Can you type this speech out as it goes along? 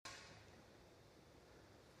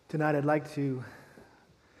Tonight I'd like to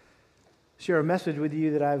share a message with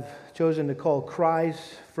you that I've chosen to call Cries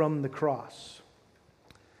from the Cross.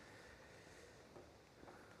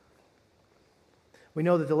 We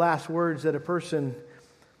know that the last words that a person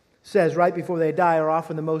says right before they die are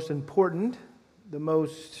often the most important, the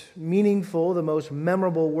most meaningful, the most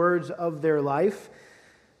memorable words of their life.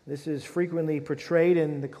 This is frequently portrayed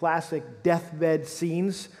in the classic deathbed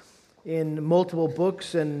scenes in multiple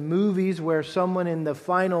books and movies where someone in the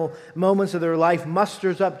final moments of their life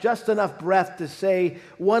musters up just enough breath to say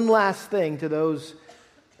one last thing to those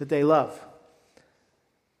that they love.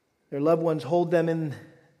 Their loved ones hold them in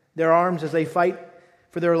their arms as they fight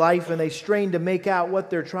for their life, and they strain to make out what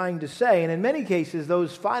they're trying to say. And in many cases,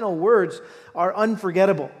 those final words are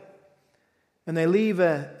unforgettable, and they leave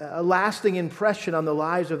a lasting impression on the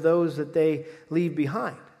lives of those that they leave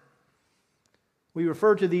behind. We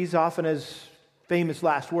refer to these often as famous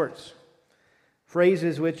last words,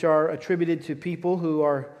 phrases which are attributed to people who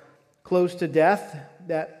are close to death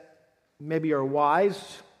that maybe are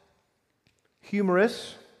wise,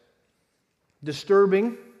 humorous,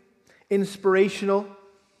 disturbing, inspirational,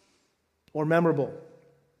 or memorable.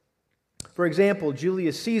 For example,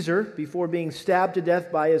 Julius Caesar, before being stabbed to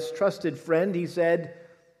death by his trusted friend, he said,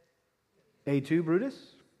 "Et tu, Brutus?"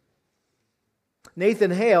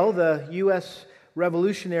 Nathan Hale, the U.S.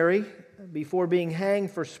 revolutionary, before being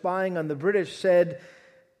hanged for spying on the British, said,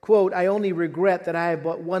 quote, "I only regret that I have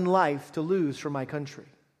but one life to lose for my country."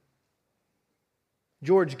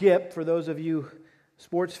 George Gipp, for those of you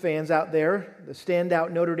sports fans out there, the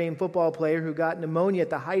standout Notre Dame football player who got pneumonia at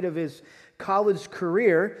the height of his college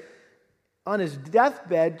career, on his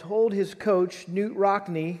deathbed told his coach, Newt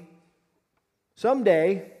Rockne,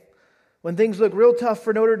 "Someday, when things look real tough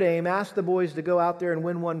for Notre Dame, ask the boys to go out there and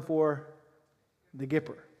win one for the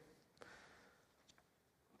Gipper."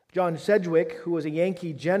 John Sedgwick, who was a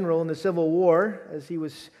Yankee general in the Civil War, as he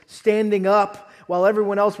was standing up while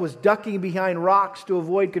everyone else was ducking behind rocks to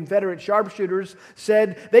avoid Confederate sharpshooters,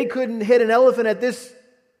 said they couldn't hit an elephant at this.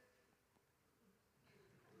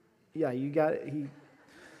 Yeah, you got it.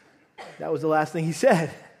 That was the last thing he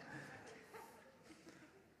said.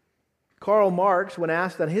 Karl Marx, when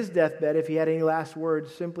asked on his deathbed if he had any last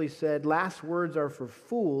words, simply said, "Last words are for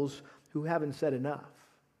fools who haven't said enough."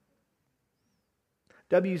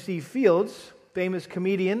 W.C. Fields, famous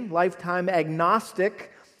comedian, lifetime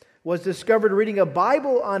agnostic, was discovered reading a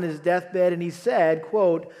Bible on his deathbed, and he said,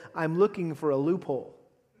 quote, "I'm looking for a loophole."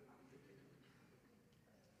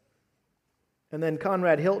 And then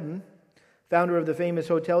Conrad Hilton, founder of the famous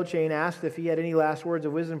hotel chain, asked if he had any last words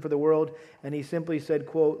of wisdom for the world, and he simply said,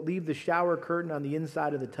 quote, "Leave the shower curtain on the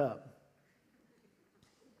inside of the tub."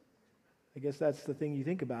 I guess that's the thing you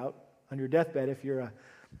think about on your deathbed if you're a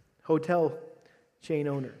hotel chain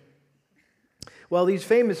owner. Well, these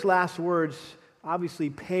famous last words obviously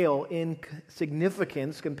pale in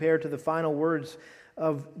significance compared to the final words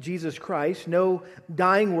of Jesus Christ. No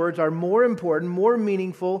dying words are more important, more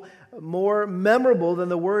meaningful, more memorable than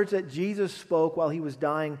the words that Jesus spoke while he was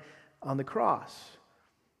dying on the cross.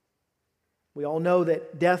 We all know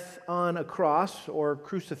that death on a cross, or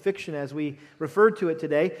crucifixion as we refer to it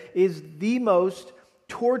today, is the most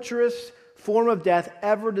torturous form of death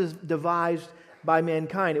ever devised by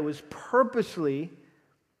mankind. It was purposely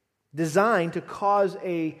designed to cause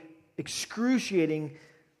a excruciating,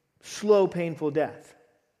 slow, painful death.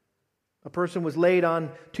 A person was laid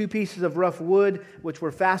on two pieces of rough wood, which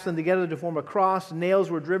were fastened together to form a cross. Nails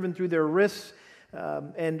were driven through their wrists,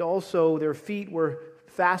 and also their feet were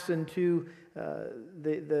fastened to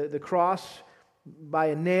the cross by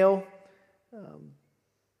a nail.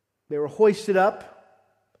 They were hoisted up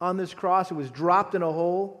on this cross. It was dropped in a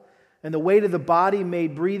hole. And the weight of the body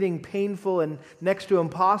made breathing painful and next to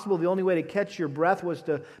impossible. The only way to catch your breath was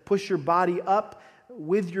to push your body up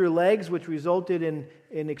with your legs, which resulted in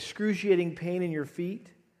excruciating pain in your feet.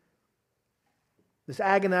 This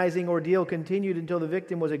agonizing ordeal continued until the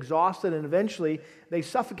victim was exhausted, and eventually they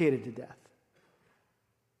suffocated to death.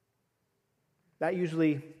 That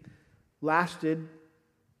usually lasted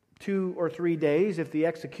 2 or 3 days. If the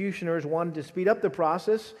executioners wanted to speed up the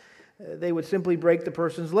process, they would simply break the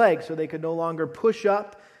person's legs so they could no longer push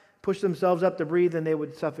themselves up to breathe, and they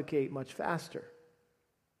would suffocate much faster.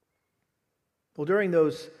 Well, during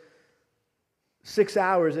those 6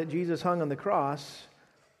 hours that Jesus hung on the cross,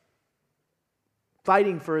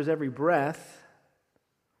 fighting for his every breath,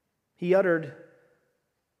 he uttered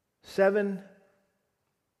 7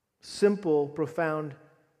 simple, profound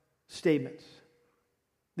statements.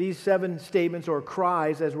 These 7 statements, or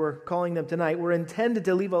cries as we're calling them tonight, were intended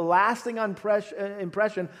to leave a lasting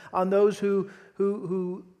impression on those who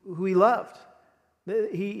he loved.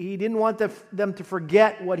 He didn't want them to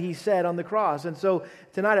forget what he said on the cross. And so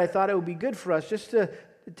tonight I thought it would be good for us just to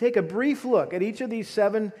take a brief look at each of these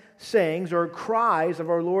 7 sayings or cries of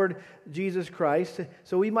our Lord Jesus Christ,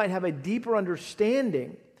 so we might have a deeper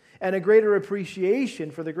understanding and a greater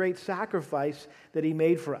appreciation for the great sacrifice that he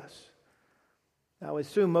made for us. Now, I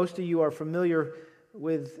assume most of you are familiar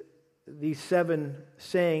with these 7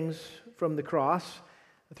 sayings from the cross.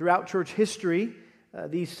 Throughout church history,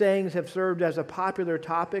 these sayings have served as a popular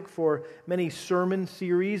topic for many sermon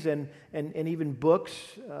series and even books.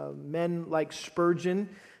 Men like Spurgeon,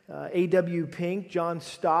 A.W. Pink, John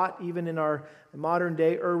Stott, even in our modern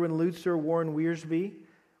day, Erwin Lutzer, Warren Wiersbe,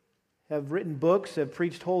 have written books, have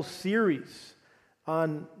preached whole series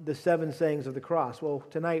on the 7 sayings of the cross. Well,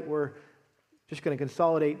 tonight we're just going to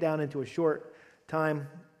consolidate down into a short time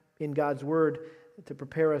in God's Word to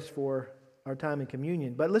prepare us for our time in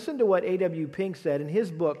communion. But listen to what A.W. Pink said in his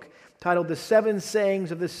book titled The 7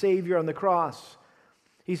 Sayings of the Savior on the Cross.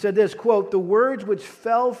 He said this, quote, "The words which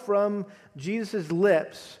fell from Jesus'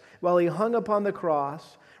 lips while he hung upon the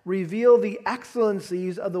cross reveal the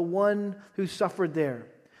excellencies of the one who suffered there.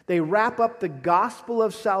 They wrap up the gospel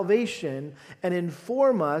of salvation and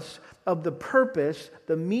inform us of the purpose,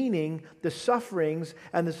 the meaning, the sufferings,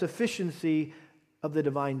 and the sufficiency of the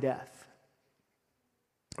divine death."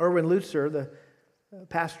 Erwin Lutzer, the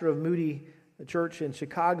pastor of Moody Church in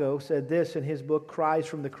Chicago, said this in his book, Cries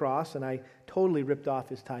from the Cross, and I totally ripped off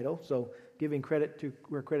his title, so giving credit to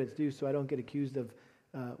where credit's due so I don't get accused of,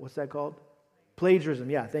 what's that called? Plagiarism,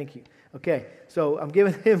 yeah, thank you. Okay, so I'm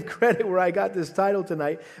giving him credit where I got this title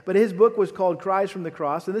tonight, but his book was called Cries from the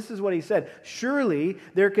Cross, and this is what he said: "Surely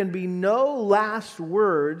there can be no last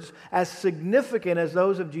words as significant as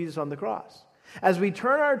those of Jesus on the cross. As we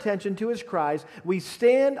turn our attention to his cries, we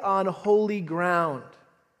stand on holy ground.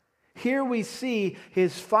 Here we see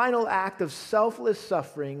his final act of selfless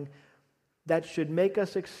suffering that should make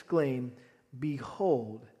us exclaim,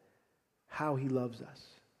 'Behold how he loves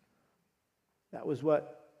us.'" That was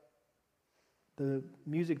what the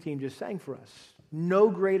music team just sang for us. No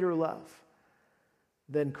greater love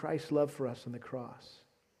than Christ's love for us on the cross.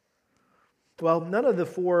 Well, none of the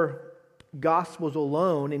 4 Gospels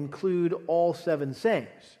alone include all 7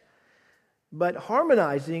 sayings. But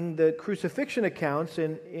harmonizing the crucifixion accounts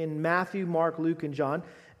in Matthew, Mark, Luke, and John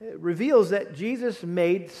reveals that Jesus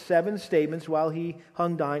made 7 statements while he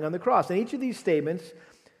hung dying on the cross. And each of these statements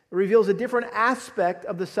reveals a different aspect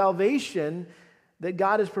of the salvation that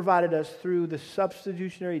God has provided us through the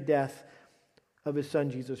substitutionary death of his Son,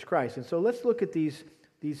 Jesus Christ. And so let's look at these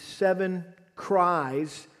 7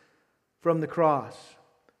 cries from the cross.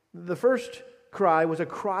 The first cry was a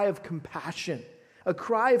cry of compassion. A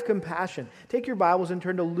cry of compassion. Take your Bibles and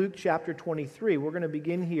turn to Luke chapter 23. We're going to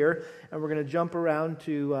begin here, and we're going to jump around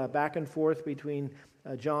to back and forth between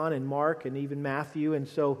John and Mark and even Matthew. And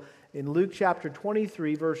so in Luke chapter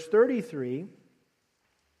 23, verse 33,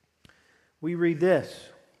 we read this.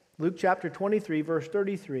 Luke chapter 23, verse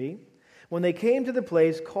 33. "When they came to the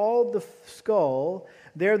place called the Skull,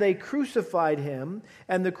 there they crucified him,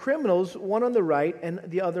 and the criminals, one on the right and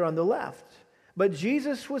the other on the left. But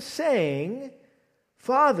Jesus was saying,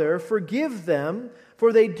 'Father, forgive them,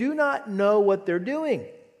 for they do not know what they're doing.'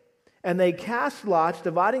 And they cast lots,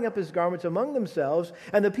 dividing up his garments among themselves.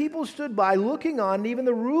 And the people stood by, looking on, and even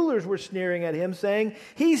the rulers were sneering at him, saying,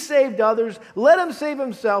 'He saved others, let him save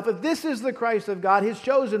himself, if this is the Christ of God, his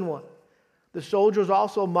chosen one.' The soldiers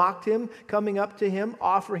also mocked him, coming up to him,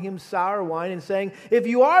 offering him sour wine, and saying, 'If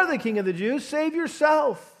you are the King of the Jews, save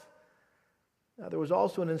yourself.' Now there was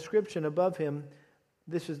also an inscription above him,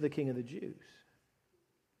 'This is the King of the Jews.'"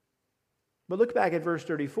 But look back at verse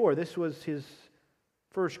 34. This was his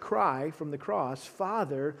first cry from the cross: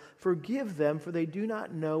 "Father, forgive them, for they do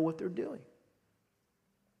not know what they're doing."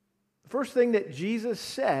 The first thing that Jesus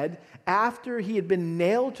said after he had been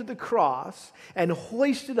nailed to the cross and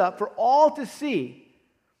hoisted up for all to see,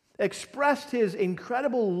 expressed his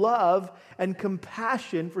incredible love and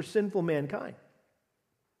compassion for sinful mankind.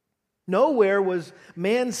 Nowhere was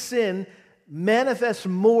man's sin manifest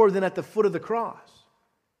more than at the foot of the cross.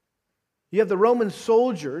 You have the Roman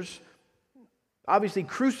soldiers obviously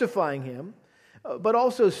crucifying him, but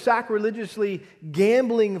also sacrilegiously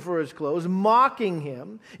gambling for his clothes, mocking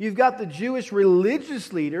him. You've got the Jewish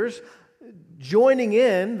religious leaders joining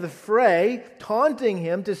in the fray, taunting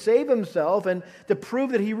him to save himself and to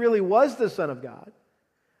prove that he really was the Son of God.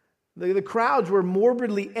 The crowds were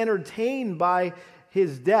morbidly entertained by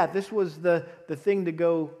his death. This was the thing to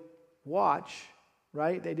go watch,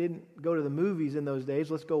 right? They didn't go to the movies in those days.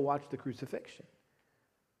 Let's go watch the crucifixion.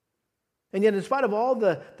 And yet, in spite of all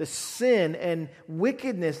the sin and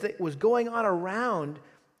wickedness that was going on around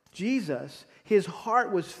Jesus, his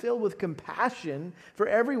heart was filled with compassion for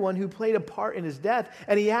everyone who played a part in his death,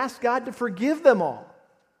 and he asked God to forgive them all.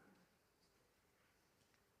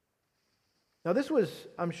 Now, this was,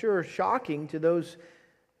 I'm sure, shocking to those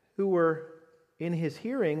who were in his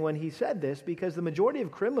hearing when he said this, because the majority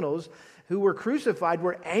of criminals who were crucified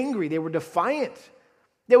were angry. They were defiant.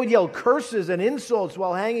 They would yell curses and insults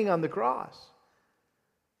while hanging on the cross.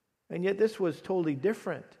 And yet this was totally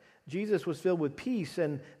different. Jesus was filled with peace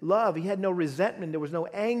and love. He had no resentment. There was no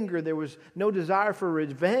anger. There was no desire for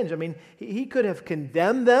revenge. I mean, he could have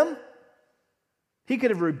condemned them. He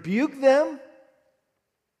could have rebuked them.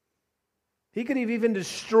 He could have even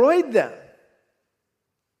destroyed them.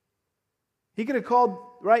 He could have called,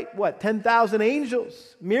 10,000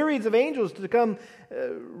 angels, myriads of angels to come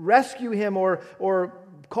rescue him, or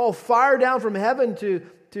call fire down from heaven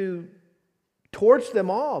to torch them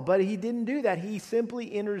all. But he didn't do that. He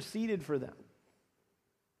simply interceded for them.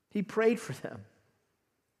 He prayed for them.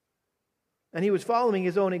 And he was following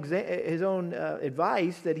his own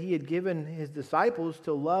advice that he had given his disciples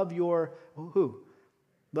to love your who?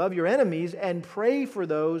 Love your enemies and pray for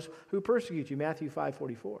those who persecute you. Matthew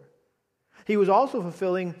 5:44. He was also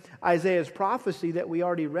fulfilling Isaiah's prophecy that we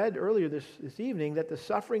already read earlier this evening, that the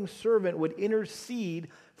suffering servant would intercede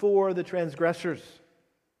for the transgressors.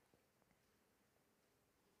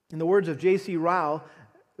 In the words of J.C. Ryle,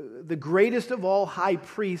 the greatest of all high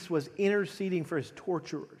priests was interceding for his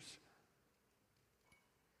torturers.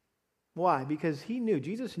 Why? Because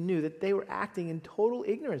Jesus knew that they were acting in total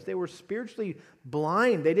ignorance. They were spiritually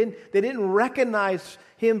blind. They didn't recognize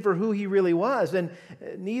him for who he really was. And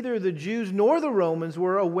neither the Jews nor the Romans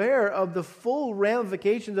were aware of the full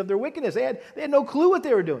ramifications of their wickedness. They had no clue what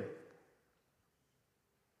they were doing.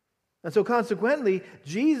 And so consequently,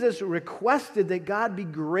 Jesus requested that God be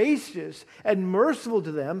gracious and merciful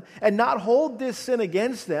to them and not hold this sin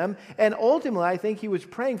against them. And ultimately, I think he was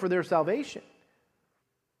praying for their salvation,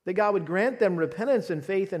 that God would grant them repentance and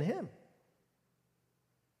faith in him.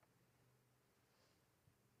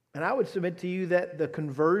 And I would submit to you that the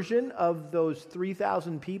conversion of those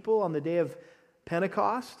 3,000 people on the day of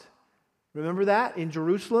Pentecost, remember that, in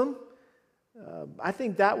Jerusalem? I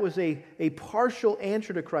think that was a partial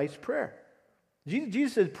answer to Christ's prayer.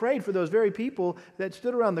 Jesus had prayed for those very people that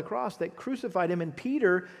stood around the cross, that crucified him, and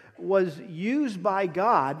Peter was used by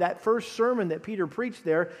God, that first sermon that Peter preached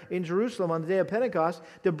there in Jerusalem on the day of Pentecost,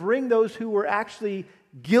 to bring those who were actually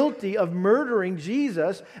guilty of murdering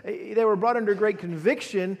Jesus. They were brought under great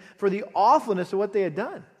conviction for the awfulness of what they had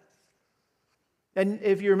done. And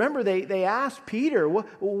if you remember, they asked Peter,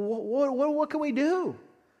 what can we do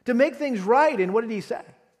to make things right? And what did he say?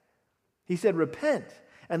 He said, repent,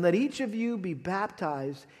 and let each of you be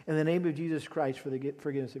baptized in the name of Jesus Christ for the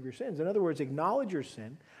forgiveness of your sins. In other words, acknowledge your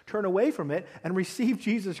sin, turn away from it, and receive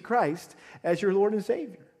Jesus Christ as your Lord and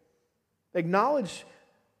Savior. Acknowledge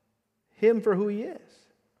him for who he is.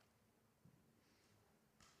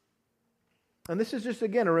 And this is just,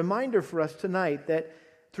 again, a reminder for us tonight that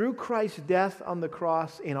through Christ's death on the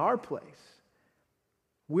cross in our place,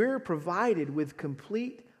 we're provided with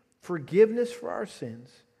complete forgiveness for our sins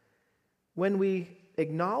when we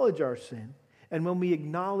acknowledge our sin and when we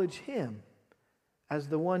acknowledge him as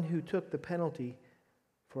the one who took the penalty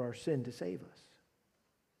for our sin to save us.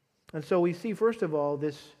 And so we see, first of all,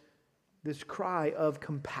 this cry of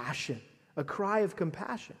compassion, a cry of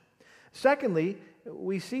compassion. Secondly,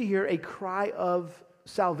 we see here a cry of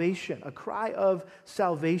salvation, a cry of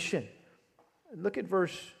salvation. Look at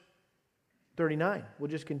verse 39. We'll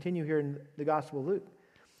just continue here in the Gospel of Luke.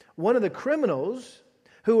 One of the criminals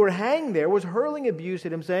who were hanged there was hurling abuse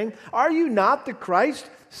at him, saying, "Are you not the Christ?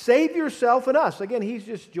 Save yourself and us." Again, he's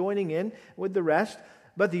just joining in with the rest.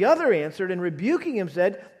 But the other answered and rebuking him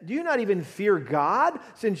said, "Do you not even fear God,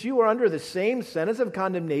 since you are under the same sentence of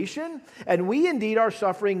condemnation? And we indeed are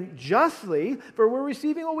suffering justly, for we're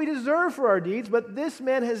receiving what we deserve for our deeds, but this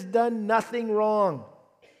man has done nothing wrong."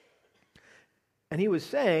 And he was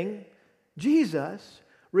saying, "Jesus,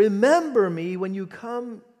 remember me when you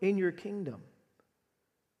come in your kingdom."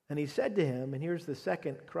 And he said to him, and here's the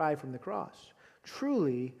second cry from the cross,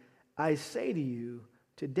 "Truly, I say to you,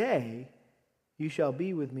 today you shall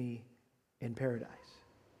be with me in paradise."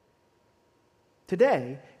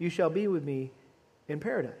 Today you shall be with me in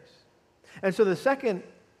paradise. And so the second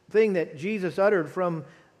thing that Jesus uttered from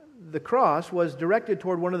the cross was directed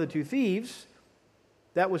toward one of the two thieves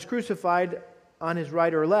that was crucified on his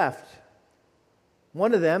right or left.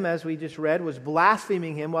 One of them, as we just read, was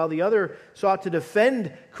blaspheming him, while the other sought to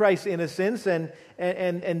defend Christ's innocence and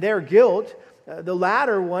their guilt. The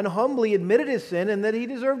latter one humbly admitted his sin and that he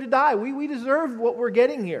deserved to die. We deserve what we're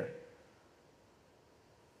getting here.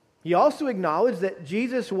 He also acknowledged that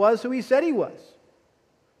Jesus was who he said he was.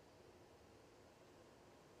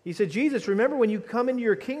 He said, Jesus, remember when you come into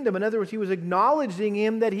your kingdom. In other words, he was acknowledging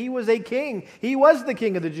him that he was a king. He was the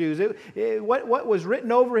king of the Jews. What was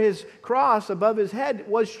written over his cross above his head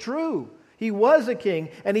was true. He was a king,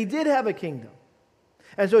 and he did have a kingdom.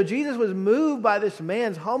 And so Jesus was moved by this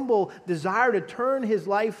man's humble desire to turn his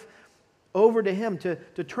life over to him,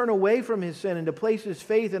 to turn away from his sin and to place his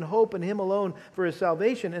faith and hope in him alone for his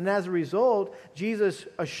salvation. And as a result, Jesus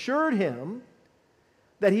assured him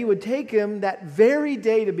that he would take him that very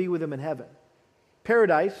day to be with him in heaven.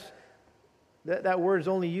 Paradise, that word is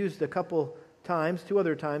only used a couple times, 2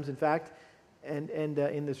 other times in fact, and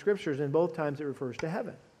in the Scriptures, and both times it refers to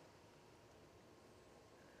heaven.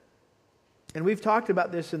 And we've talked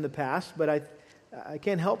about this in the past, but I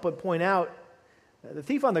can't help but point out the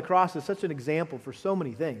thief on the cross is such an example for so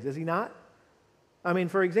many things, is he not? I mean,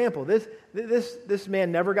 for example, this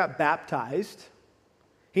man never got baptized.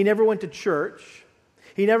 He never went to church.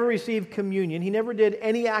 He never received communion. He never did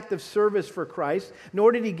any act of service for Christ,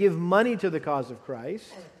 nor did he give money to the cause of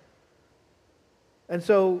Christ. And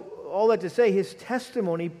so, all that to say, his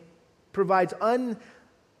testimony provides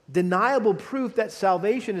undeniable proof that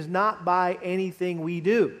salvation is not by anything we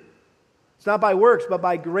do. It's not by works, but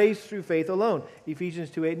by grace through faith alone. Ephesians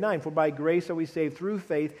 2:8-9. For by grace are we saved through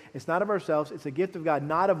faith. It's not of ourselves. It's a gift of God,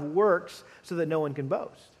 not of works, so that no one can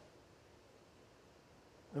boast.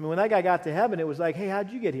 I mean, when that guy got to heaven, it was like, hey, how'd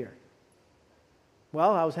you get here?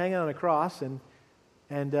 Well, I was hanging on a cross, and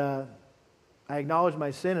I acknowledged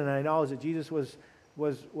my sin, and I acknowledged that Jesus was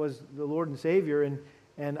the Lord and Savior,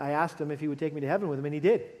 and I asked him if he would take me to heaven with him, and he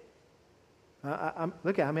did.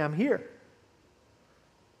 I'm here.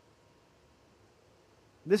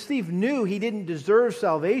 This thief knew he didn't deserve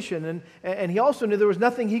salvation, and he also knew there was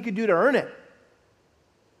nothing he could do to earn it.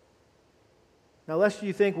 Now, lest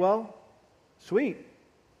you think, well, sweet.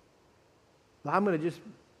 I'm going to just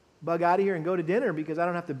bug out of here and go to dinner because I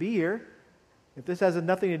don't have to be here. If this has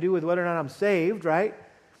nothing to do with whether or not I'm saved, right?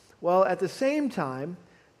 Well, at the same time,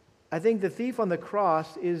 I think the thief on the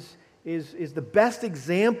cross is the best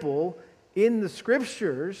example in the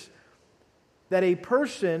Scriptures that a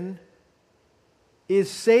person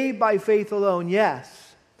is saved by faith alone,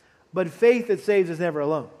 yes, but faith that saves is never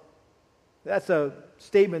alone. That's a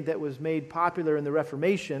statement that was made popular in the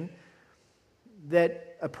Reformation, that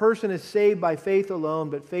a person is saved by faith alone,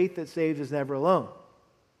 but faith that saves is never alone.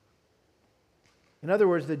 In other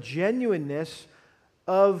words, the genuineness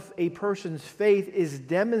of a person's faith is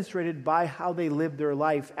demonstrated by how they live their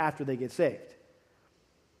life after they get saved.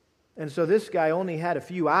 And so this guy only had a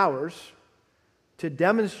few hours to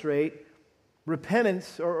demonstrate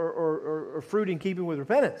repentance or fruit in keeping with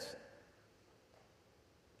repentance.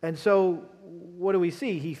 And so what do we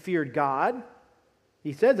see? He feared God.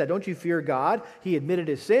 He said that, don't you fear God? He admitted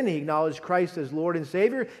his sin. He acknowledged Christ as Lord and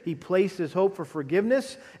Savior. He placed his hope for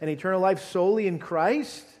forgiveness and eternal life solely in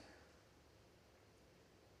Christ.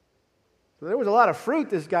 So there was a lot of fruit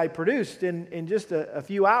this guy produced in just a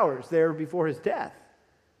few hours there before his death.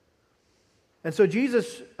 And so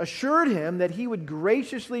Jesus assured him that he would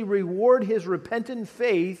graciously reward his repentant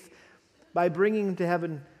faith by bringing him to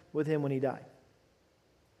heaven with him when he died.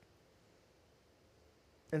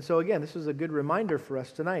 And so again, this is a good reminder for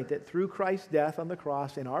us tonight that through Christ's death on the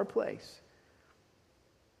cross in our place,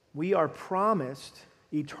 we are promised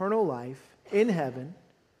eternal life in heaven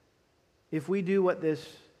if we do what this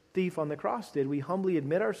thief on the cross did. We humbly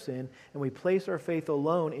admit our sin and we place our faith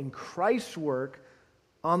alone in Christ's work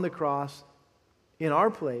on the cross in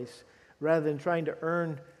our place, rather than trying to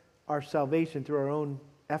earn our salvation through our own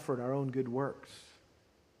effort, our own good works.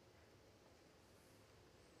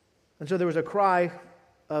 And so there was a cry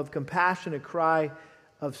of compassion, a cry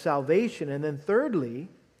of salvation, and then thirdly,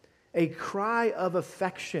 a cry of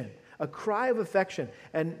affection. A cry of affection.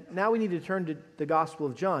 And now we need to turn to the Gospel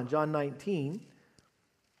of John, John 19.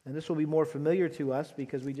 And this will be more familiar to us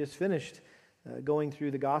because we just finished going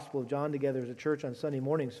through the Gospel of John together as a church on Sunday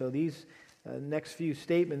morning. So these next few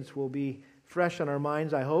statements will be fresh on our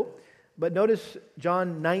minds, I hope. But notice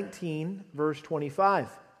John 19, verse 25.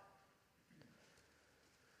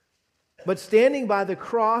 But standing by the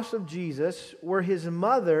cross of Jesus were his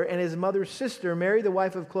mother and his mother's sister, Mary the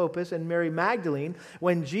wife of Clopas and Mary Magdalene.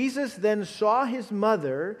 When Jesus then saw his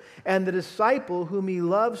mother and the disciple whom he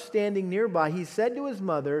loved standing nearby, he said to his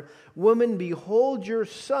mother, "Woman, behold your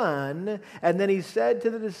son." And then he said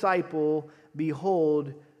to the disciple,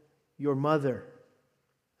 "Behold your mother."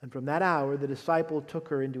 And from that hour, the disciple took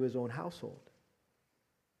her into his own household.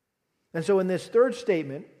 And so in this third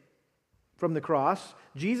statement from the cross,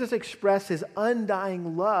 Jesus expressed his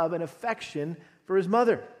undying love and affection for his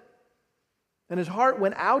mother. And his heart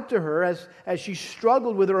went out to her as she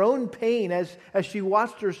struggled with her own pain as she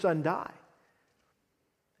watched her son die.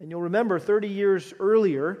 And you'll remember 30 years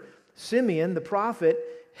earlier, Simeon, the prophet,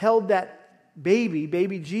 held that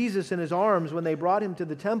baby Jesus, in his arms when they brought him to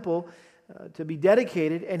the temple to be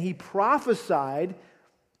dedicated, and he prophesied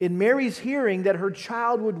in Mary's hearing that her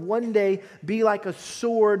child would one day be like a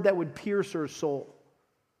sword that would pierce her soul.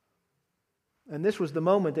 And this was the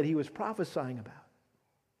moment that he was prophesying about.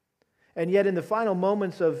 And yet in the final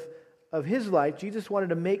moments of his life, Jesus wanted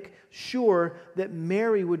to make sure that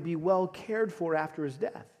Mary would be well cared for after his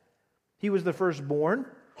death. He was the firstborn.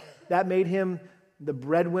 That made him the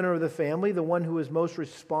breadwinner of the family, the one who was most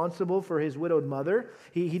responsible for his widowed mother.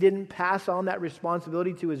 He didn't pass on that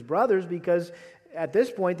responsibility to his brothers because at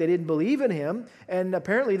this point they didn't believe in him, and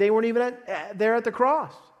apparently they weren't even there at the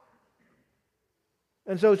cross.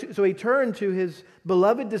 And so he turned to his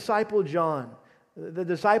beloved disciple John, the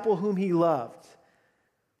disciple whom he loved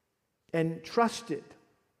and trusted.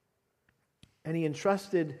 And he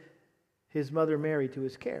entrusted his mother Mary to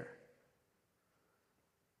his care.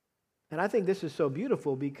 And I think this is so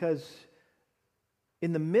beautiful because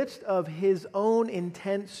in the midst of his own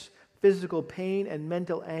intense physical pain and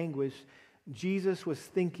mental anguish, Jesus was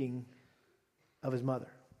thinking of his mother.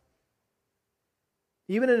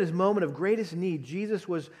 Even in his moment of greatest need, Jesus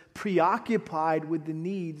was preoccupied with the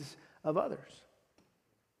needs of others.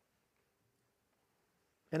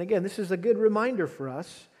 And again, this is a good reminder for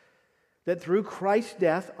us that through Christ's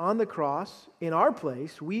death on the cross in our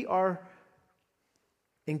place, we are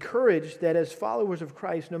encouraged that as followers of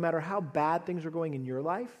Christ, no matter how bad things are going in your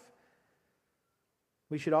life,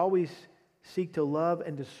 we should always seek to love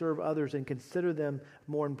and to serve others and consider them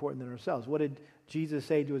more important than ourselves. What did Jesus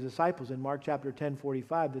say to his disciples in Mark chapter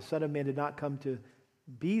 10:45? The Son of Man did not come to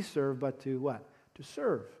be served, but to what? To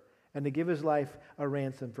serve, and to give his life a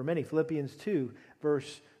ransom for many. Philippians 2,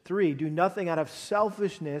 verse 3, do nothing out of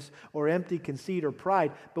selfishness or empty conceit or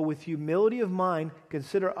pride, but with humility of mind,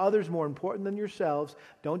 consider others more important than yourselves.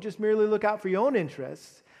 Don't just merely look out for your own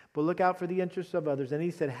interests, but look out for the interests of others. And he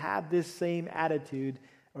said, have this same attitude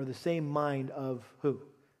or the same mind of who?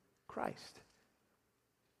 Christ.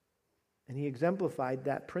 And he exemplified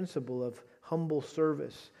that principle of humble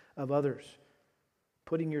service of others,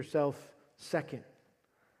 putting yourself second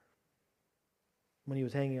when he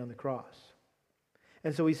was hanging on the cross.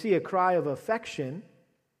 And so we see a cry of affection.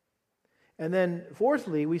 And then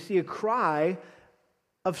fourthly, we see a cry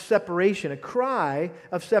of separation,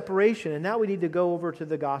 And now we need to go over to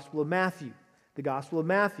the Gospel of Matthew. The Gospel of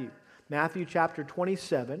Matthew. Matthew chapter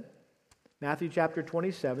 27. Matthew chapter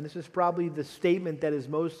 27. This is probably the statement that is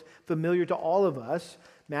most familiar to all of us.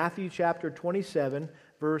 Matthew chapter 27,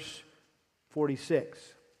 verse 46.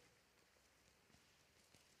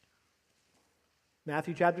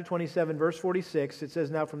 Matthew chapter 27, verse 46, it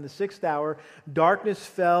says, now from the 6th hour, darkness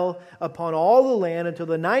fell upon all the land until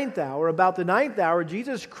the 9th hour. About the 9th hour,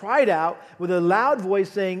 Jesus cried out with a loud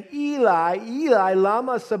voice, saying, Eli, Eli,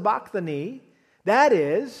 lama sabachthani. That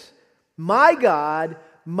is, my God,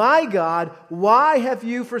 why have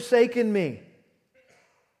you forsaken me?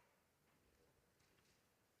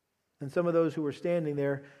 And some of those who were standing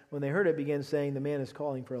there, when they heard it, began saying, the man is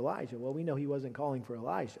calling for Elijah. Well, we know he wasn't calling for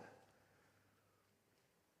Elijah.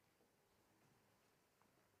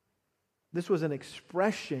 This was an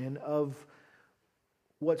expression of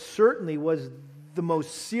what certainly was the most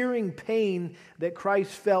searing pain that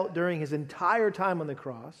Christ felt during his entire time on the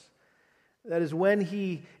cross. That is when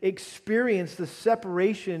he experienced the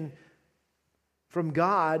separation from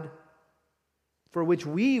God for which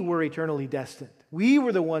we were eternally destined. We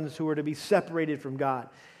were the ones who were to be separated from God.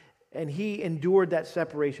 And he endured that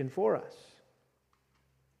separation for us.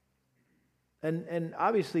 And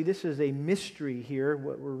obviously this is a mystery here.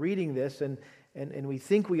 We're reading this and we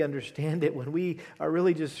think we understand it when we are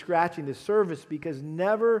really just scratching the surface, because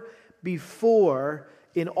never before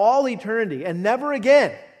in all eternity and never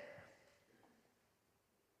again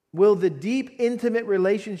will the deep, intimate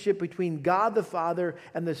relationship between God the Father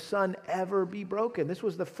and the Son ever be broken. This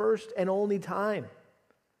was the first and only time.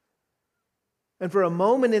 And for a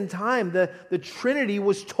moment in time, the Trinity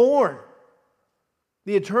was torn.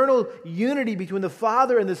 The eternal unity between the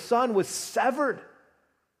Father and the Son was severed.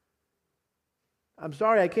 I'm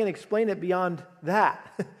sorry, I can't explain it beyond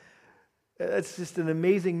that. It's just an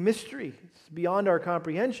amazing mystery. It's beyond our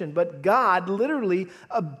comprehension. But God literally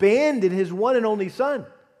abandoned His one and only Son.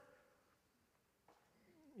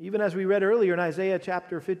 Even as we read earlier in Isaiah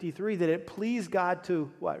chapter 53, that it pleased God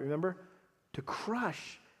to, what, remember? To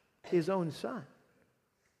crush His own Son.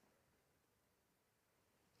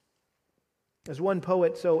 As one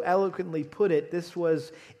poet so eloquently put it, this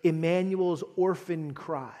was Emmanuel's orphan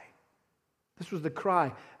cry. This was the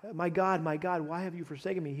cry, my God, why have you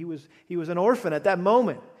forsaken me? He was an orphan at that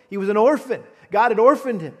moment. He was an orphan. God had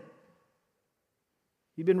orphaned him.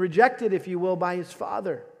 He'd been rejected, if you will, by his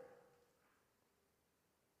father.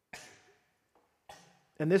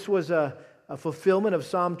 And this was a fulfillment of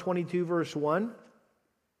Psalm 22, verse 1,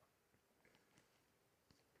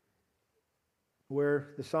 where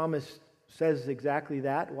the psalmist says exactly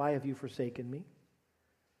that. Why have you forsaken me?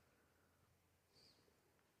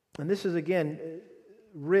 And this is, again,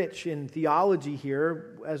 rich in theology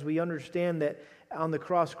here as we understand that on the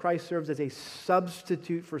cross Christ serves as a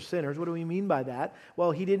substitute for sinners. What do we mean by that?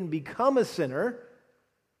 Well, he didn't become a sinner.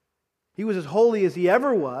 He was as holy as he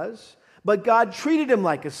ever was, but God treated him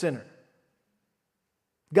like a sinner.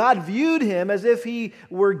 God viewed him as if he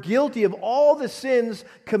were guilty of all the sins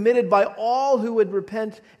committed by all who would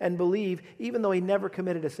repent and believe, even though he never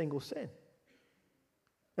committed a single sin.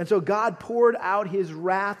 And so God poured out his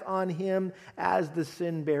wrath on him as the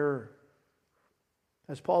sin bearer.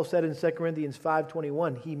 As Paul said in 2 Corinthians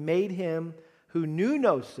 5:21, he made him who knew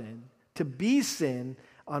no sin to be sin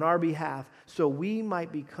on our behalf, so we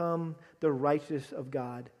might become the righteousness of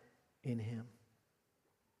God in him.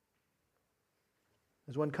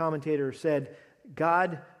 As one commentator said,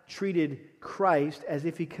 God treated Christ as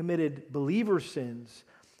if he committed believers' sins,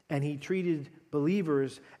 and he treated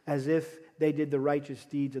believers as if they did the righteous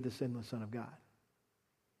deeds of the sinless Son of God.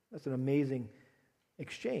 That's an amazing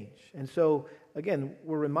exchange. And so, again,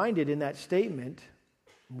 we're reminded in that statement,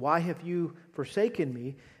 why have you forsaken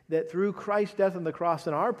me? That through Christ's death on the cross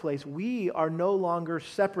in our place, we are no longer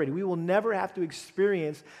separated. We will never have to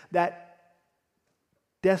experience that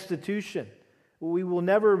destitution. We will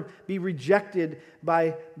never be rejected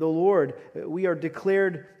by the Lord. We are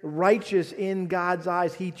declared righteous in God's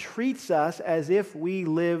eyes. He treats us as if we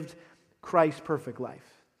lived Christ's perfect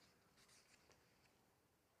life.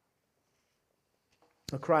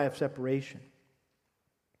 A cry of separation.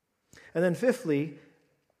 And then fifthly,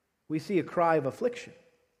 we see a cry of affliction.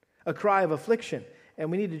 A cry of affliction. And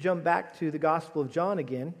we need to jump back to the Gospel of John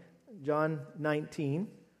again. John 19,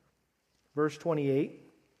 verse 28.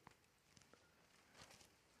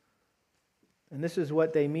 And this is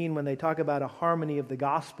what they mean when they talk about a harmony of the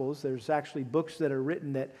Gospels. There's actually books that are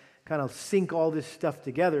written that kind of sync all this stuff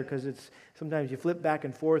together, because it's sometimes you flip back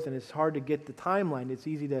and forth and it's hard to get the timeline. It's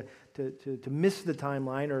easy to miss the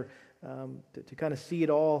timeline or to kind of see it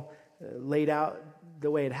all laid out the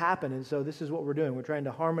way it happened. And so this is what we're doing. We're trying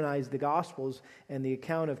to harmonize the Gospels and the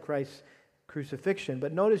account of Christ's crucifixion.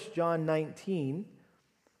 But notice John 19,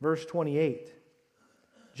 verse 28.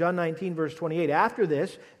 John 19, verse 28. After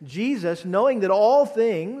this, Jesus, knowing that all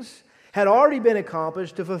things had already been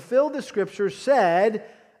accomplished to fulfill the Scriptures, said,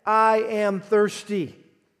 I am thirsty.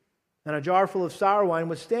 And a jar full of sour wine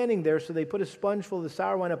was standing there, so they put a sponge full of the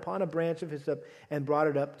sour wine upon a branch of hyssop and brought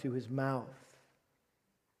it up to his mouth.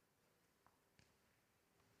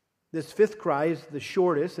 This fifth cry is the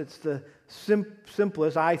shortest. It's the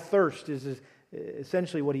simplest. I thirst is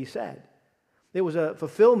essentially what he said. It was a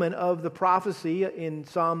fulfillment of the prophecy in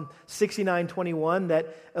Psalm 69:21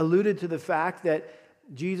 that alluded to the fact that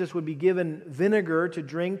Jesus would be given vinegar to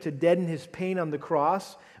drink to deaden his pain on the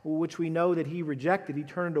cross, which we know that he rejected. He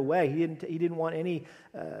turned away. He didn't want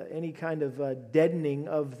any kind of deadening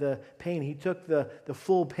of the pain. He took the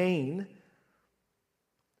full pain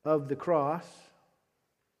of the cross.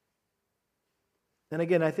 And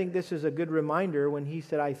again, I think this is a good reminder when he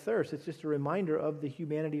said, I thirst. It's just a reminder of the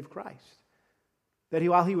humanity of Christ. That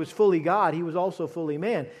while he was fully God, he was also fully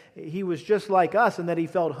man. He was just like us in that he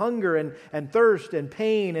felt hunger and thirst and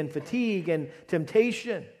pain and fatigue and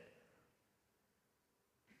temptation.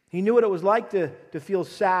 He knew what it was like to feel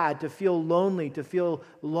sad, to feel lonely, to feel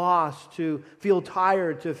lost, to feel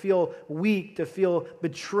tired, to feel weak, to feel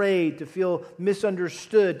betrayed, to feel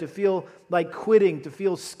misunderstood, to feel like quitting, to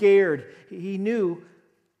feel scared. He knew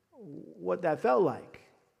what that felt like.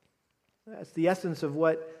 That's the essence of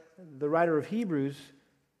what the writer of Hebrews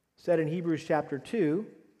said in Hebrews chapter 2,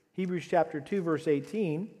 verse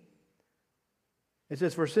 18. It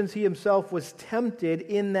says, for since he himself was tempted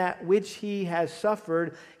in that which he has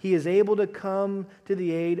suffered, he is able to come to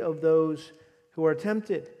the aid of those who are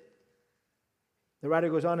tempted. The writer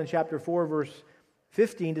goes on in chapter 4, verse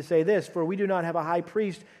 15 to say this, for we do not have a high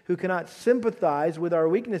priest who cannot sympathize with our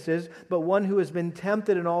weaknesses, but one who has been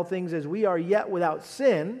tempted in all things as we are, yet without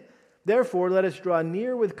sin. Therefore, let us draw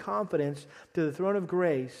near with confidence to the throne of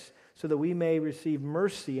grace so that we may receive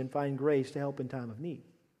mercy and find grace to help in time of need.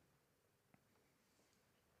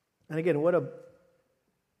 And again, what a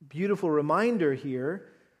beautiful reminder here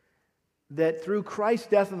that through Christ's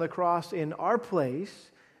death on the cross in our place,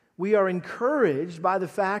 we are encouraged by the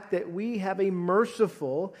fact that we have a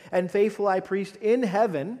merciful and faithful high priest in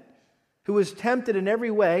heaven who is tempted in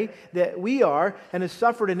every way that we are and has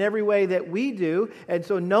suffered in every way that we do. And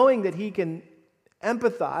so knowing that he can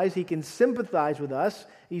empathize, he can sympathize with us,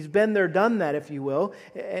 he's been there, done that, if you will,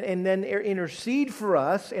 and then intercede for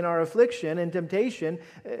us in our affliction and temptation,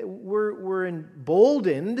 we're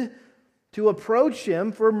emboldened to approach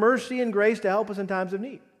him for mercy and grace to help us in times of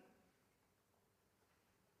need.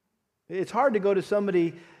 It's hard to go to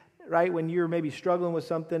somebody, right, when you're maybe struggling with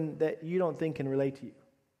something that you don't think can relate to you.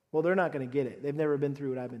 Well, they're not going to get it. They've never been through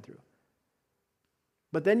what I've been through.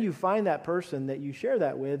 But then you find that person that you share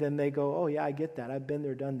that with, and they go, oh yeah, I get that. I've been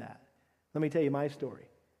there, done that. Let me tell you my story.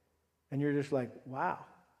 And you're just like, wow,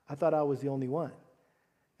 I thought I was the only one.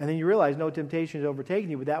 And then you realize no temptation has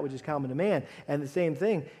overtaken you, but that which is common to man. And the same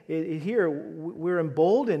thing, here, we're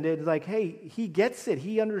emboldened. It's like, hey, he gets it.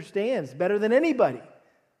 He understands better than anybody.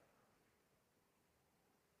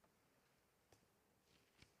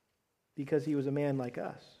 Because he was a man like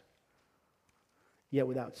us, yet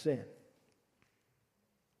without sin.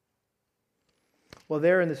 Well,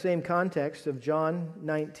 there in the same context of John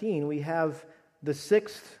 19, we have the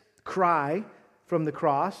sixth cry from the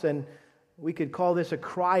cross, and we could call this a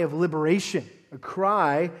cry of liberation. A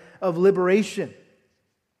cry of liberation.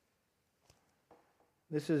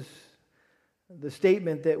 This is the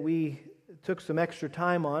statement that we took some extra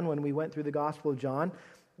time on when we went through the Gospel of John.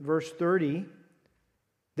 Verse 30,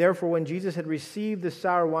 therefore when Jesus had received the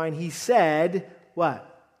sour wine, he said, what?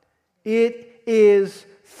 It is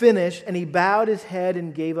finished, and he bowed his head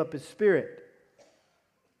and gave up his spirit.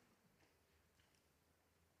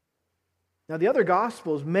 Now, the other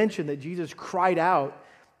Gospels mention that Jesus cried out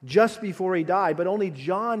just before he died, but only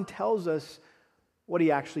John tells us what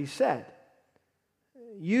he actually said.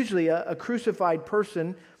 Usually, a crucified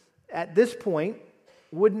person at this point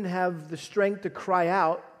wouldn't have the strength to cry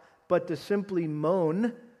out, but to simply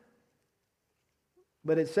moan.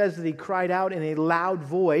 But it says that he cried out in a loud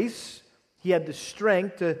voice. He had the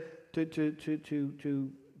strength to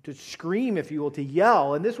scream, if you will, to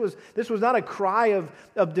yell. And this was not a cry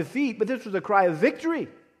of defeat, but this was a cry of victory.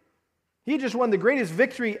 He just won the greatest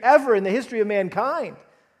victory ever in the history of mankind.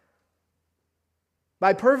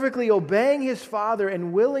 By perfectly obeying his Father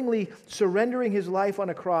and willingly surrendering his life on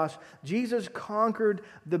a cross, Jesus conquered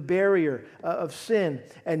the barrier of sin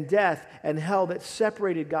and death and hell that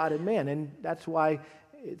separated God and man. And that's why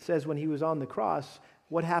it says when he was on the cross,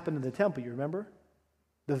 what happened to the temple, you remember?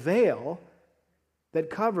 The veil that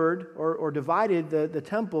covered or divided the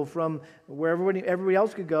temple from where everybody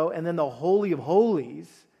else could go, and then the Holy of Holies,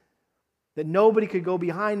 that nobody could go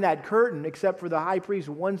behind that curtain except for the high priest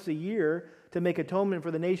once a year to make atonement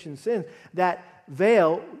for the nation's sins. That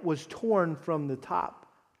veil was torn from the top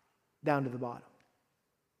down to the bottom.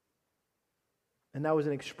 And that was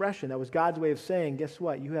an expression. That was God's way of saying, guess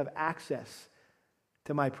what? You have access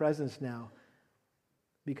to my presence now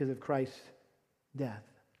because of Christ's death.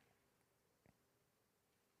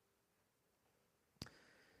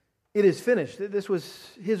 It is finished. This was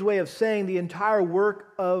his way of saying the entire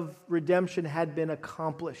work of redemption had been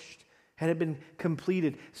accomplished, had been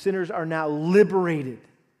completed. Sinners are now liberated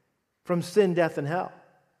from sin, death, and hell.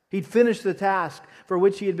 He'd finished the task for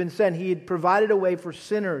which he had been sent. He had provided a way for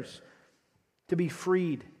sinners to be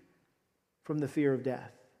freed from the fear of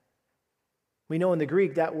death. We know in the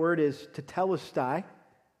Greek that word is tetelestai,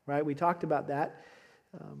 right? We talked about that.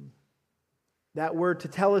 That word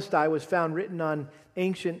tetelestai was found written on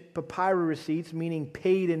ancient papyrus receipts, meaning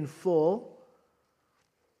paid in full.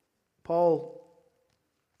 Paul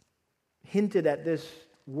hinted at this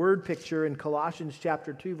word picture in Colossians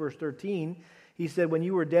chapter 2, verse 13. He said, when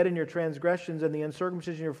you were dead in your transgressions and the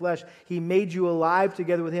uncircumcision of your flesh, he made you alive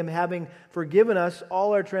together with him, having forgiven us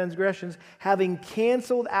all our transgressions, having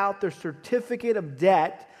canceled out the certificate of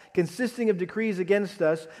debt consisting of decrees against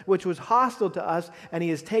us, which was hostile to us, and he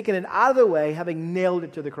has taken it out of the way, having nailed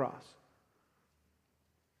it to the cross.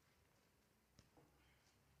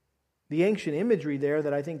 The ancient imagery there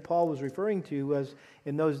that I think Paul was referring to was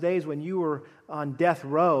in those days when you were on death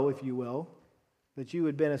row, if you will, that you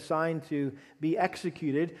had been assigned to be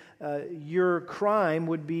executed, your crime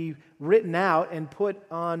would be written out and put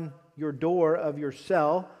on your door of your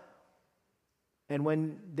cell. And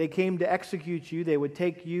when they came to execute you, they would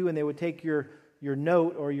take you and they would take your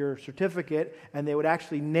note or your certificate and they would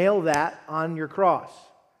actually nail that on your cross.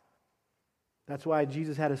 That's why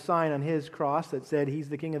Jesus had a sign on his cross that said he's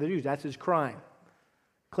the King of the Jews. That's his crime,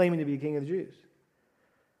 claiming to be the King of the Jews.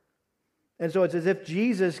 And so it's as if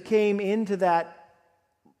Jesus came into that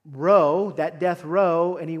row, that death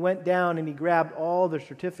row, and he went down and he grabbed all the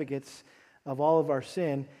certificates of all of our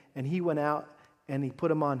sin, and he went out and he put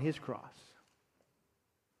them on his cross.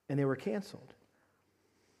 And they were canceled.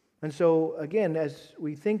 And so, again, as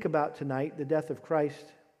we think about tonight, the death of Christ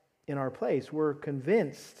in our place, we're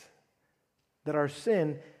convinced that our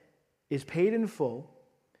sin is paid in full,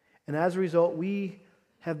 and as a result, we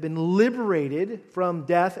have been liberated from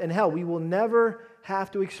death and hell. We will never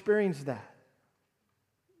have to experience that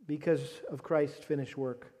because of Christ's finished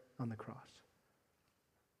work on the cross.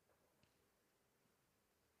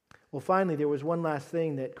 Well, finally, there was one last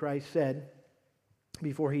thing that Christ said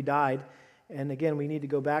before he died. And again, we need to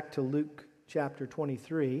go back to Luke chapter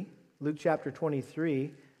 23. Luke chapter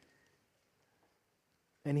 23.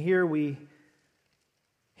 And here we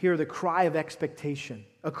hear the cry of expectation.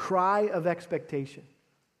 A cry of expectation.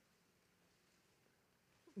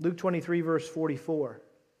 Luke 23, verse 44.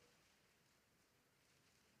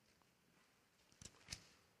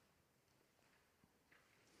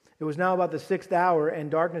 It was now about the 6th hour, and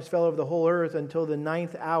darkness fell over the whole earth until the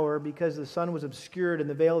 9th hour, because the sun was obscured and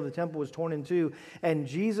the veil of the temple was torn in two. And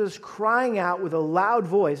Jesus, crying out with a loud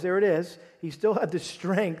voice, there it is, he still had the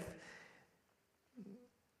strength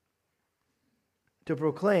to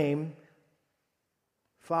proclaim,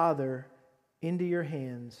 Father, into your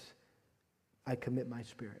hands I commit my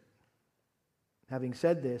spirit. Having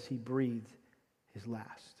said this, he breathed his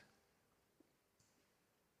last.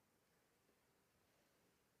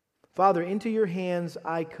 Father, into your hands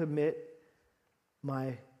I commit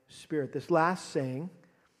my spirit. This last saying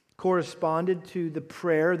corresponded to the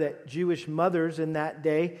prayer that Jewish mothers in that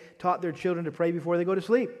day taught their children to pray before they go to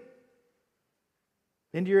sleep.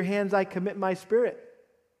 Into your hands I commit my spirit.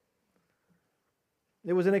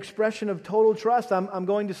 It was an expression of total trust. I'm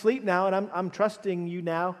going to sleep now, and I'm trusting you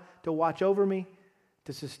now to watch over me,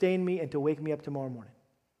 to sustain me, and to wake me up tomorrow morning.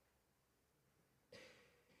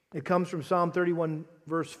 It comes from Psalm 31,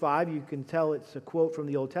 verse 5. You can tell it's a quote from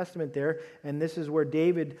the Old Testament there. And this is where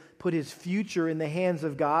David put his future in the hands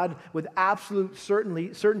of God with absolute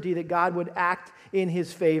certainty that God would act in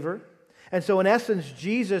his favor. And so in essence,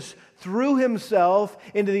 Jesus threw himself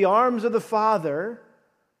into the arms of the Father,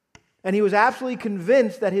 and he was absolutely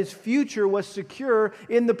convinced that his future was secure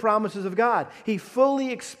in the promises of God. He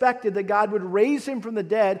fully expected that God would raise him from the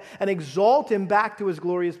dead and exalt him back to his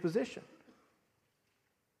glorious position.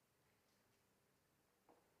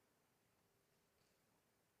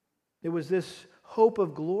 It was this hope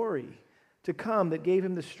of glory to come that gave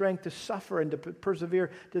him the strength to suffer and to persevere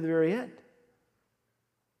to the very end.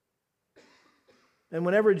 And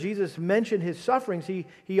whenever Jesus mentioned his sufferings,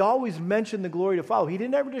 he always mentioned the glory to follow. He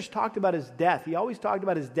didn't ever just talk about his death. He always talked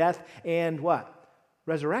about his death and what?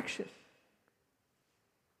 Resurrection.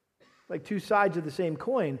 Like two sides of the same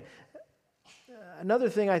coin. Another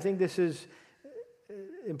thing I think this is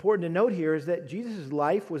important to note here is that Jesus'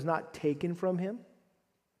 life was not taken from him.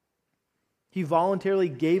 He voluntarily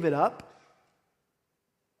gave it up.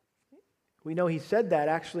 We know he said that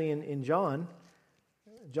actually in John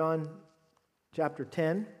chapter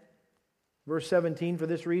 10, verse 17. For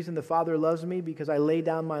this reason the Father loves me, because I lay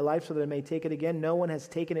down my life so that I may take it again. No one has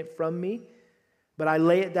taken it from me, but I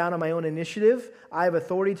lay it down on my own initiative. I have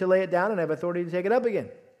authority to lay it down, and I have authority to take it up again.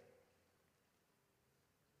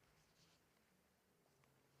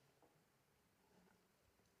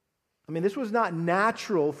 I mean, this was not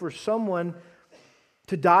natural for someone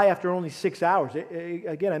to die after only 6 hours.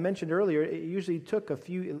 Again, I mentioned earlier, it usually took a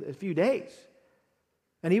few days.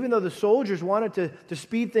 And even though the soldiers wanted to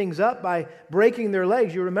speed things up by breaking their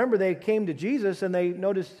legs, you remember they came to Jesus and they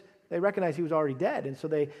recognized he was already dead. And so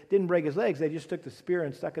they didn't break his legs, they just took the spear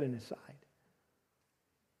and stuck it in his side.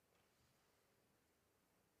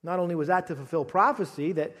 Not only was that to fulfill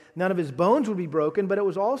prophecy, that none of his bones would be broken, but it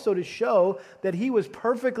was also to show that he was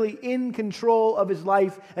perfectly in control of his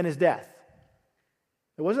life and his death.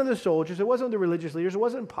 It wasn't the soldiers, it wasn't the religious leaders, it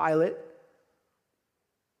wasn't Pilate.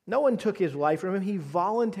 No one took his life from him. He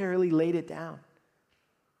voluntarily laid it down.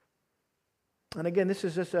 And again, this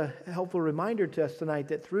is just a helpful reminder to us tonight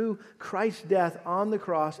that through Christ's death on the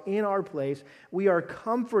cross in our place, we are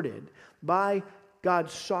comforted by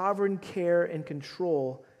God's sovereign care and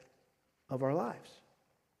control of our lives.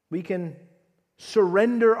 We can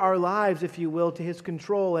surrender our lives, if you will, to his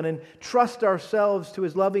control and entrust ourselves to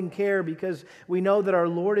his loving care, because we know that our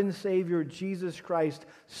Lord and Savior, Jesus Christ,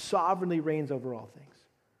 sovereignly reigns over all things.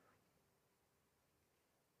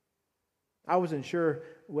 I wasn't sure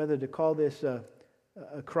whether to call this a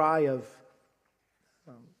cry of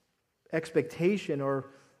expectation or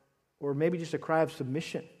maybe just a cry of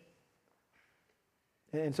submission.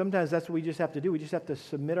 And sometimes that's what we just have to do. We just have to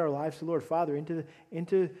submit our lives to the Lord. Father,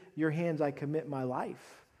 into your hands I commit my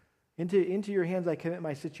life. Into your hands I commit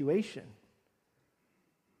my situation.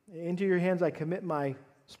 Into your hands I commit my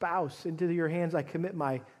spouse. Into your hands I commit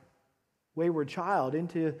my wayward child.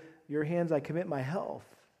 Into your hands I commit my health.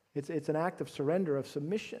 It's an act of surrender, of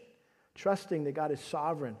submission, trusting that God is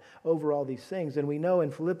sovereign over all these things. And we know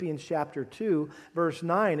in Philippians chapter 2, verse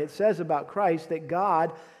 9, it says about Christ that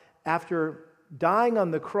God, after dying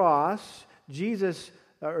on the cross,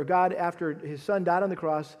 God, after his Son died on the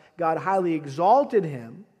cross, God highly exalted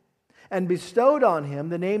him and bestowed on him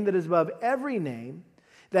the name that is above every name,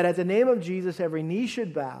 that at the name of Jesus every knee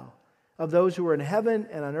should bow, of those who are in heaven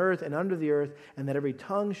and on earth and under the earth, and that every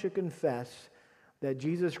tongue should confess that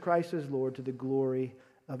Jesus Christ is Lord, to the glory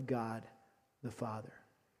of God the Father.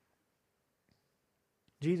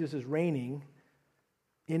 Jesus is reigning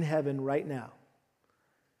in heaven right now.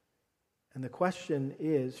 And the question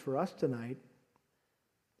is, for us tonight,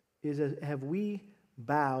 have we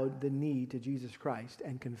bowed the knee to Jesus Christ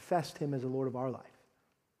and confessed him as the Lord of our life?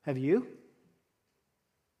 Have you?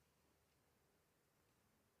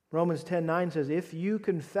 Romans 10:9 says, if you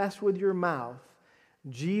confess with your mouth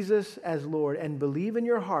Jesus as Lord and believe in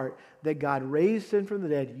your heart that God raised him from the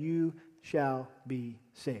dead, you shall be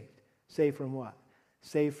saved. Saved from what?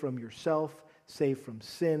 Saved from yourself, saved from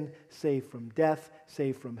sin, saved from death,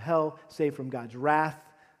 saved from hell, saved from God's wrath.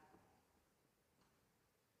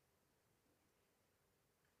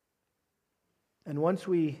 And once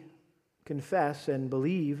we confess and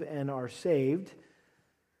believe and are saved,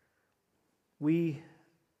 we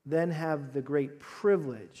then have the great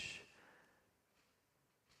privilege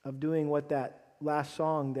of doing what that last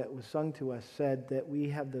song that was sung to us said, that we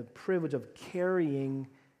have the privilege of carrying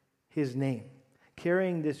his name,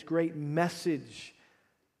 carrying this great message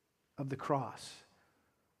of the cross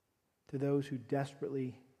to those who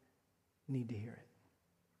desperately need to hear it.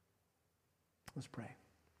 Let's pray.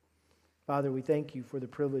 Father, we thank you for the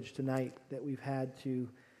privilege tonight that we've had to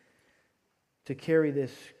carry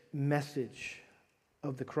this message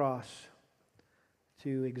of the cross,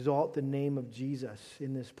 to exalt the name of Jesus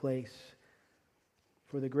in this place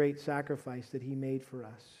for the great sacrifice that he made for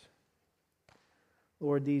us.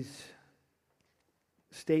 Lord, these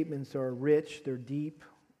statements are rich, they're deep,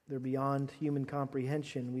 they're beyond human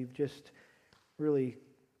comprehension. We've just really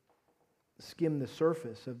skimmed the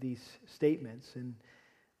surface of these statements, and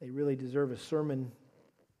they really deserve a sermon.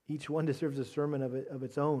 Each one deserves a sermon of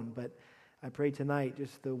its own, but I pray tonight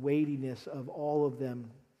just the weightiness of all of them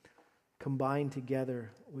combined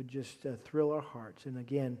together would just thrill our hearts and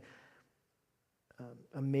again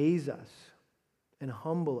amaze us and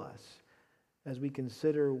humble us as we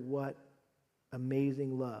consider what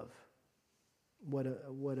amazing love, what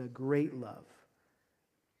a great love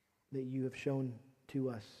that you have shown to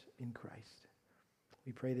us in Christ.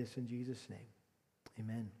 We pray this in Jesus' name.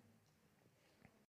 Amen.